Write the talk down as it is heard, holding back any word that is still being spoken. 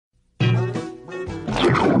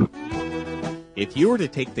If you were to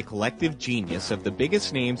take the collective genius of the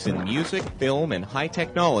biggest names in music, film, and high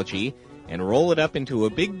technology and roll it up into a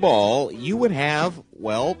big ball, you would have,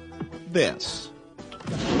 well, this.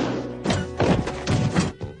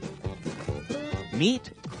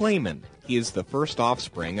 Meet Clayman. He is the first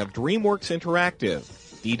offspring of DreamWorks Interactive.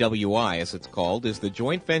 DWI, as it's called, is the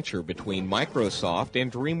joint venture between Microsoft and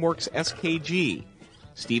DreamWorks SKG.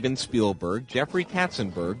 Steven Spielberg, Jeffrey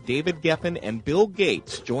Katzenberg, David Geffen, and Bill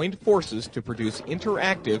Gates joined forces to produce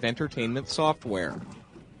interactive entertainment software.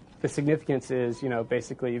 The significance is,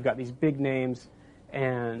 basically you've got these big names,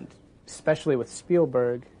 and especially with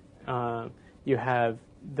Spielberg, you have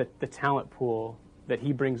the talent pool that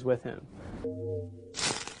he brings with him.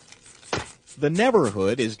 The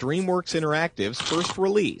Neverhood is DreamWorks Interactive's first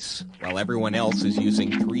release. While everyone else is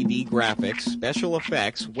using 3D graphics, special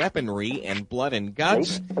effects, weaponry, and blood and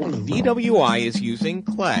guts, DWI is using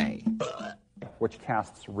clay. Which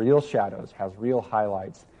casts real shadows, has real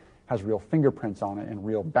highlights, has real fingerprints on it, and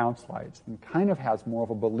real bounce lights, and kind of has more of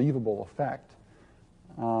a believable effect.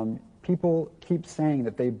 People keep saying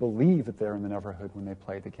that they believe that they're in the Neverhood when they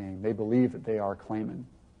play the game. They believe that they are Clayman,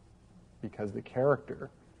 because the character,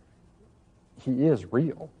 he is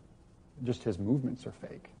real, just his movements are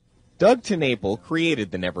fake. Doug TenNapel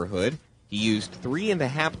created the Neverhood. He used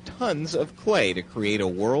 3.5 tons of clay to create a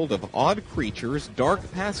world of odd creatures, dark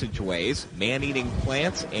passageways, man-eating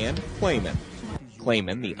plants, and Clayman.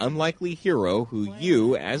 Clayman, the unlikely hero who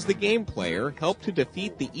you, as the game player, help to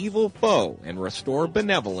defeat the evil foe and restore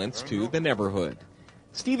benevolence to the Neverhood.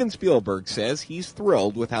 Steven Spielberg says he's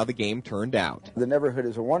thrilled with how the game turned out. The Neverhood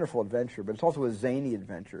is a wonderful adventure, but it's also a zany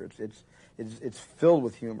adventure. It's filled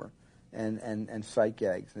with humor and sight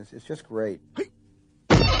gags. It's just great.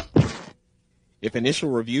 If initial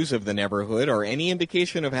reviews of the Neverhood are any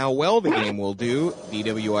indication of how well the game will do,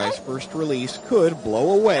 DWI's first release could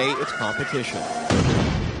blow away its competition.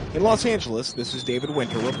 In Los Angeles, this is David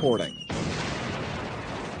Winter reporting.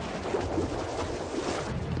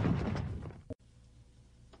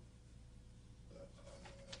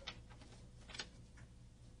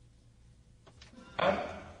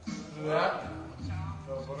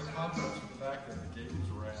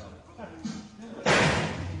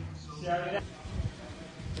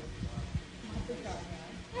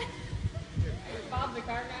 Bob the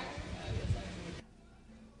car guy.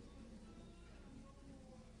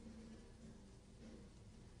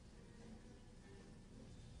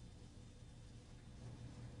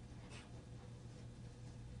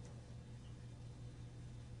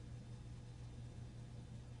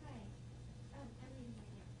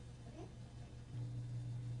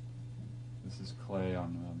 This is clay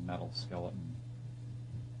on a metal skeleton.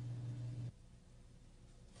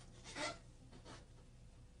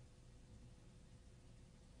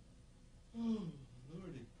 Mm.